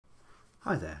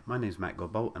Hi there, my name is Matt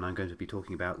Godbolt and I'm going to be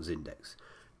talking about Zindex.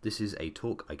 This is a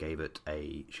talk I gave at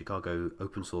a Chicago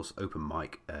open source open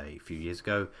mic a few years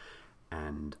ago,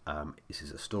 and this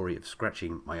is a story of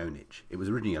scratching my own itch. It was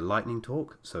originally a lightning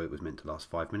talk, so it was meant to last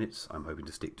 5 minutes. I'm hoping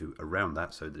to stick to around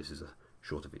that, so this is a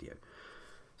shorter video.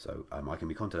 So I can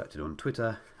be contacted on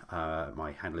Twitter.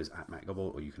 My handle is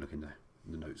 @MattGodbolt, or you can look in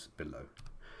the notes below.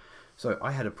 So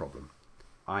I had a problem.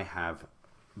 I have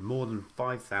more than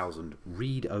 5,000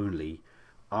 read-only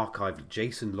archived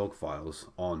JSON log files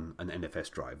on an NFS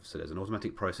drive. So there's an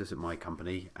automatic process at my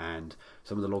company, and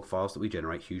some of the log files that we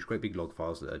generate, huge, great big log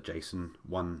files that are JSON,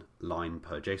 one line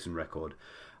per JSON record,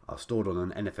 are stored on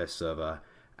an NFS server,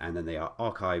 and then they are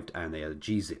archived and they are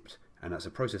gzipped. And that's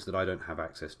a process that I don't have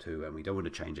access to, and we don't want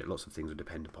to change it. Lots of things would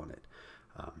depend upon it.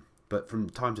 But from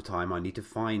time to time, I need to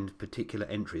find particular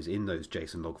entries in those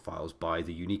JSON log files by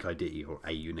the unique ID or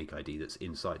a unique ID that's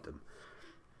inside them.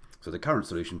 So the current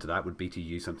solution to that would be to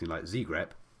use something like zgrep.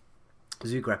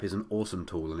 Zgrep is an awesome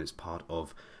tool, and it's part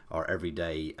of our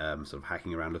everyday sort of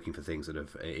hacking around looking for things that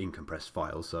are in compressed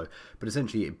files. But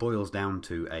essentially it boils down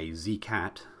to a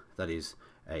zcat, that is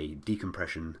a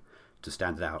decompression to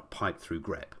standard out pipe through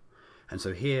grep. And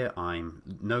so here I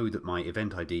know that my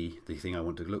event ID, the thing I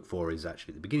want to look for, is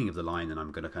actually at the beginning of the line, and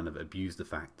I'm going to kind of abuse the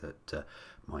fact that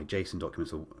my JSON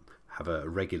documents will have a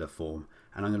regular form,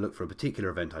 and I'm going to look for a particular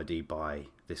event ID by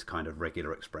this kind of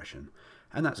regular expression.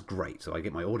 And that's great. So I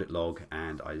get my audit log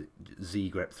and I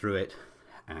zgrep through it,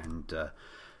 and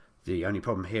the only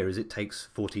problem here is it takes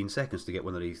 14 seconds to get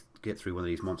through one of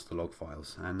these monster log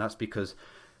files, and that's because,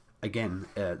 again,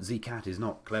 zcat is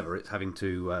not clever. It's having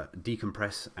to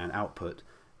decompress and output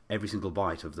every single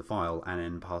byte of the file and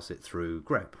then pass it through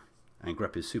grep. And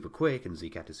grep is super quick and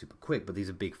zcat is super quick, but these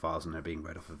are big files and they're being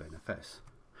read off of NFS.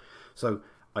 So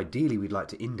ideally we'd like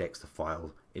to index the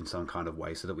file in some kind of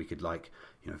way so that we could,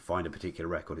 find a particular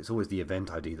record. It's always the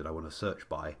event ID that I want to search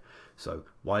by. So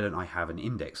why don't I have an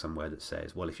index somewhere that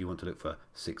says, well, if you want to look for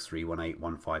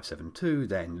 63181572,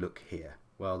 then look here.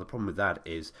 Well, the problem with that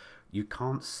is you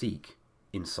can't seek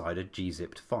inside a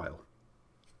gzipped file.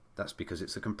 That's because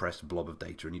it's a compressed blob of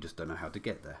data and you just don't know how to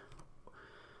get there.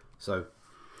 So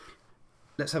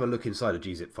let's have a look inside a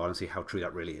gzip file and see how true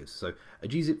that really is. So a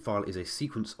gzip file is a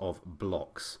sequence of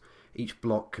blocks. Each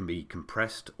block can be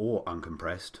compressed or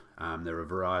uncompressed. There are a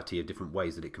variety of different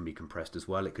ways that it can be compressed as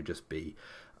well. It could just be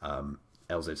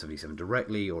LZ77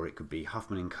 directly, or it could be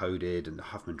Huffman encoded, and the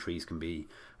Huffman trees can be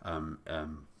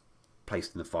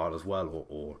placed in the file as well,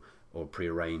 or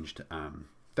prearranged,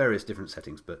 various different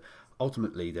settings. But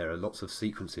ultimately there are lots of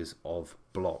sequences of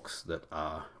blocks that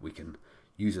we can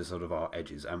use as sort of our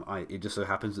edges. It just so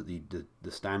happens that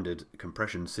the standard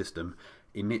compression system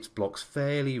emits blocks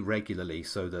fairly regularly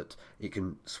so that it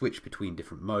can switch between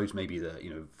different modes. Maybe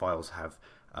the files have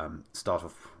start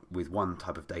off with one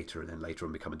type of data and then later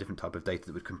on become a different type of data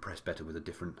that would compress better with a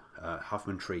different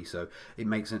Huffman tree. So it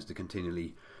makes sense to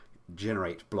continually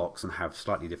generate blocks and have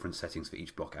slightly different settings for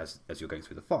each block as you're going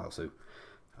through the file. So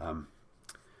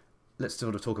let's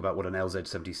sort of talk about what an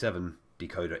LZ77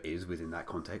 decoder is within that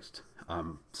context.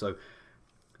 So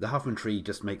the Huffman tree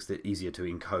just makes it easier to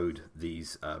encode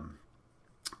these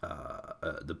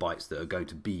the bytes that are going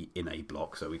to be in a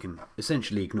block. So we can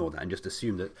essentially ignore that and just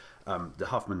assume that the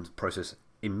Huffman process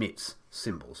emits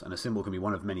symbols, and a symbol can be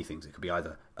one of many things. It could be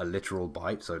either a literal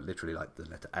byte, so literally like the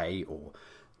letter A or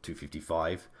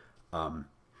 255,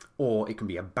 or it can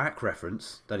be a back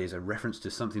reference, that is a reference to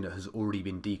something that has already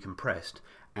been decompressed,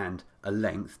 and a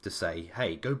length to say,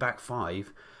 hey, go back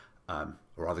 5, or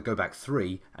rather go back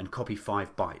 3 and copy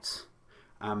 5 bytes.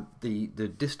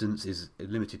 The distance is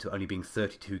limited to only being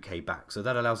 32k back, so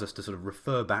that allows us to sort of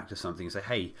refer back to something and say,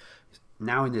 hey,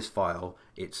 now in this file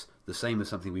it's the same as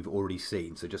something we've already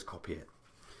seen, so just copy it.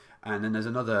 And then there's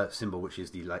another symbol which is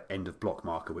the end of block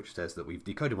marker, which says that we've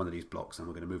decoded one of these blocks and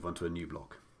we're going to move on to a new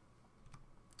block.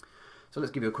 So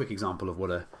let's give you a quick example of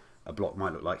what a block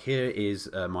might look like. Here is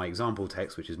my example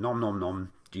text, which is nom nom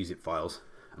nom gzip files,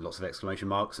 and lots of exclamation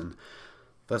marks. And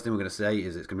first thing we're going to say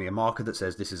is it's going to be a marker that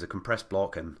says this is a compressed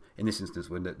block, and in this instance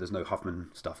when there's no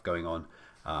Huffman stuff going on.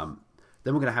 Then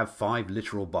we're going to have 5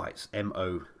 literal bytes,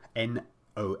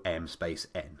 M-O-N-O-M space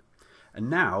N. And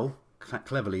now,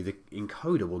 cleverly, the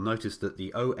encoder will notice that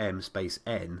the OM space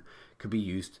N could be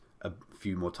used a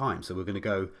few more times. So we're going to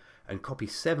go and copy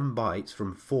 7 bytes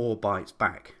from 4 bytes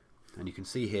back. And you can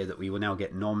see here that we will now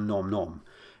get nom nom nom.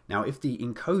 Now if the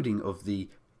encoding of the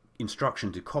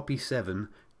instruction to copy 7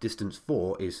 distance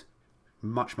 4 is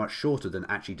much shorter than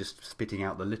actually just spitting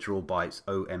out the literal bytes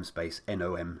OM space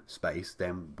NOM space,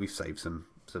 then we've saved some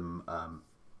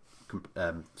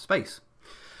space.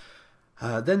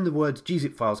 Then the word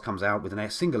gzip files comes out with a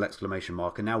single exclamation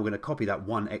mark, and now we're going to copy that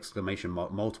one exclamation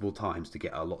mark multiple times to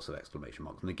get our lots of exclamation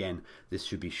marks. And again, this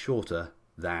should be shorter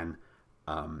than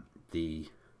the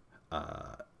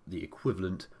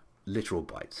equivalent literal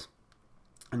bytes.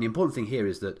 And the important thing here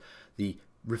is that the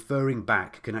referring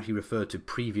back can actually refer to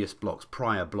previous blocks,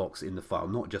 prior blocks in the file,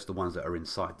 not just the ones that are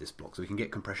inside this block. So we can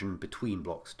get compression between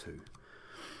blocks too.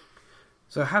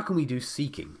 So how can we do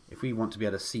seeking? If we want to be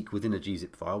able to seek within a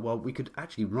gzip file, well, we could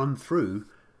actually run through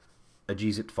a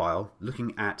gzipped file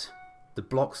looking at the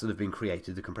blocks that have been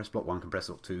created, the compressed block 1, compressed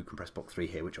block 2, compressed block 3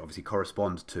 here, which obviously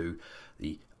correspond to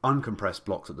the uncompressed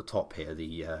blocks at the top here,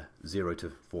 the 0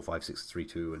 to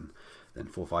 45632 and then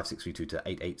 45632 to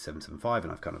 88775,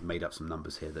 and I've kind of made up some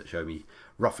numbers here that show me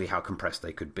roughly how compressed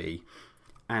they could be.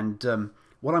 And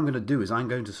what I'm going to do is I'm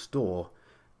going to store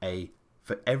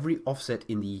for every offset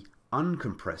in the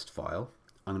uncompressed file,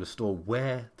 I'm going to store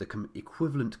where the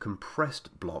equivalent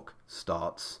compressed block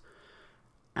starts,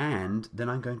 and then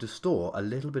I'm going to store a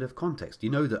little bit of context. You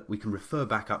know that we can refer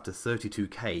back up to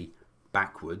 32K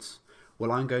backwards.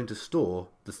 Well, I'm going to store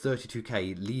the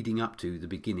 32K leading up to the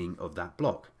beginning of that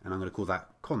block, and I'm going to call that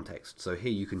context. So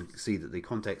here you can see that the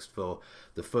context for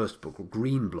the first block,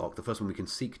 green block, the first one we can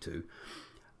seek to,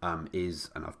 is,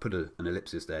 and I've put an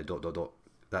ellipsis there, ...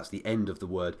 That's the end of the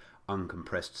word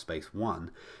uncompressed space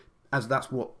 1, as that's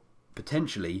what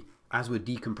potentially, as we're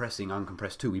decompressing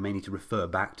uncompressed 2, we may need to refer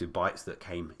back to bytes that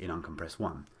came in uncompressed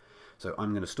 1. So I'm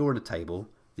going to store in a table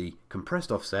the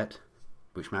compressed offset,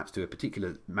 which maps to a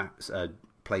particular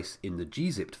place in the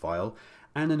gzipped file,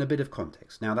 and then a bit of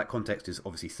context. Now that context is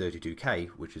obviously 32K,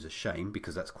 which is a shame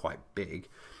because that's quite big.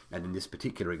 And in this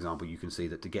particular example, you can see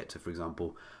that to get to, for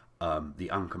example, the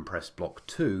uncompressed block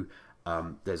 2,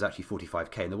 there's actually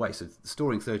 45K in the way. So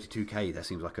storing 32K there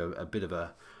seems like a bit of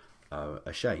a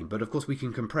shame. But of course we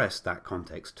can compress that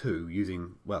context too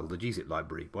using, well, the gzip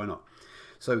library. Why not?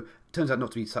 So it turns out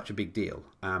not to be such a big deal.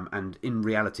 And in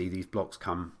reality, these blocks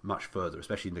come much further,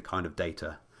 especially in the kind of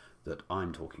data that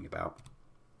I'm talking about.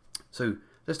 So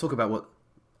let's talk about what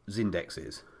zindex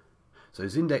is. So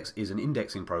zindex is an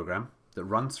indexing program that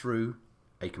runs through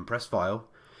a compressed file,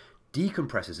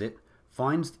 decompresses it,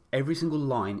 finds every single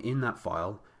line in that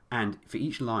file, and for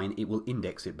each line it will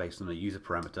index it based on a user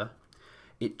parameter.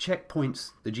 It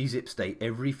checkpoints the gzip state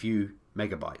every few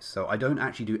megabytes. So I don't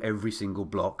actually do every single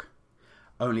block,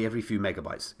 only every few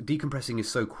megabytes. Decompressing is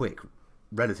so quick,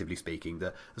 relatively speaking,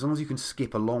 that as long as you can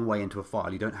skip a long way into a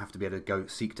file, you don't have to be able to go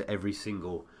seek to every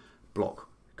single block,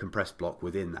 compressed block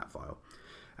within that file.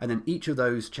 And then each of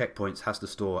those checkpoints has to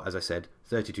store, as I said,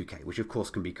 32K, which of course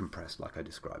can be compressed like I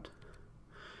described.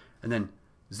 And then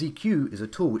ZQ is a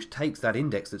tool which takes that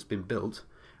index that's been built,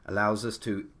 allows us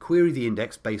to query the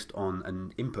index based on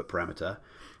an input parameter,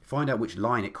 find out which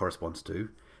line it corresponds to,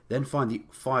 then find the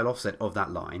file offset of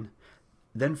that line,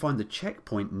 then find the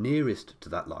checkpoint nearest to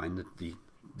that line,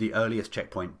 the earliest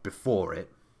checkpoint before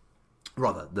it,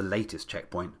 rather the latest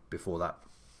checkpoint before that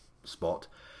spot,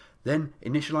 then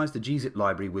initialize the gzip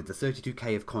library with the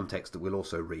 32K of context that we'll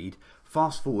also read,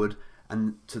 fast forward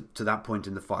and to that point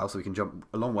in the file so we can jump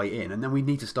a long way in, and then we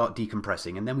need to start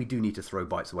decompressing, and then we do need to throw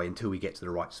bytes away until we get to the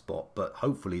right spot. But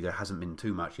hopefully there hasn't been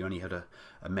too much. You only had a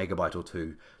megabyte or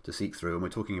two to seek through, and we're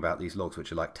talking about these logs which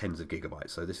are like tens of gigabytes,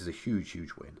 so this is a huge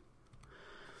win.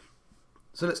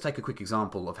 So let's take a quick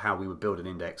example of how we would build an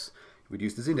index. We'd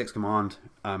use the zindex command.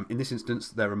 In this instance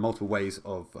there are multiple ways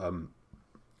of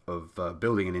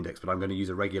building an index, but I'm going to use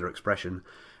a regular expression,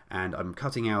 and I'm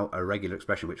cutting out a regular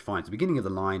expression which finds the beginning of the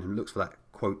line and looks for that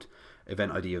quote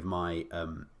event ID of my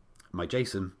my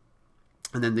JSON,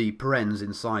 and then the parens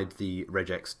inside the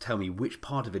regex tell me which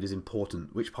part of it is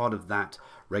important, which part of that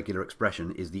regular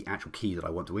expression is the actual key that I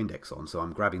want to index on. So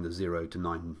I'm grabbing the 0 to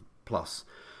 9 plus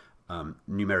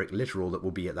numeric literal that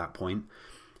will be at that point,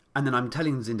 and then I'm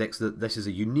telling Zindex that this is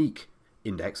a unique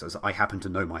index, as I happen to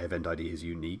know my event ID is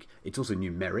unique. It's also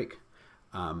numeric,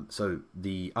 so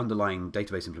the underlying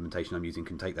database implementation I'm using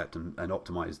can take that and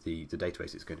optimize the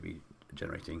database it's going to be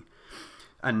generating.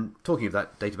 And talking of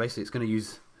that database, it's going to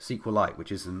use SQLite,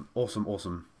 which is an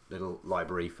awesome little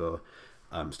library for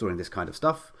storing this kind of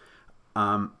stuff.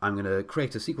 I'm going to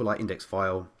create a SQLite index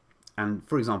file. And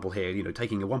for example here,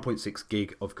 taking a 1.6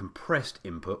 gig of compressed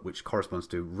input, which corresponds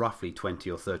to roughly 20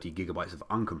 or 30 gigabytes of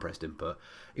uncompressed input,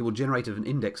 it will generate an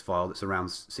index file that's around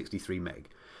 63 meg.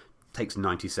 It takes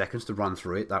 90 seconds to run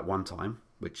through it that one time,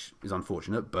 which is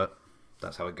unfortunate, but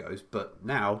that's how it goes. But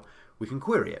now we can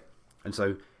query it. And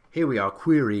so here we are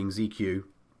querying ZQ,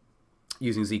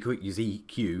 using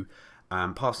ZQ,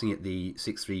 passing it the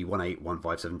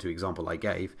 63181572 example I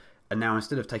gave, And now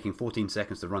instead of taking 14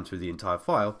 seconds to run through the entire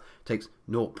file, it takes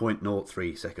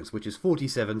 0.03 seconds, which is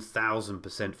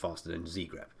 47,000% faster than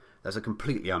zgrep. That's a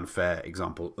completely unfair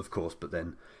example, of course, but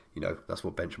then, you know, that's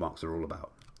what benchmarks are all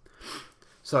about.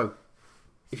 So,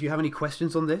 if you have any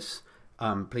questions on this,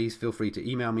 please feel free to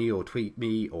email me or tweet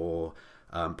me or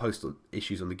post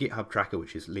issues on the GitHub tracker,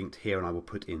 which is linked here and I will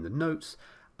put in the notes.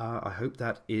 I hope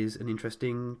that is an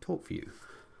interesting talk for you.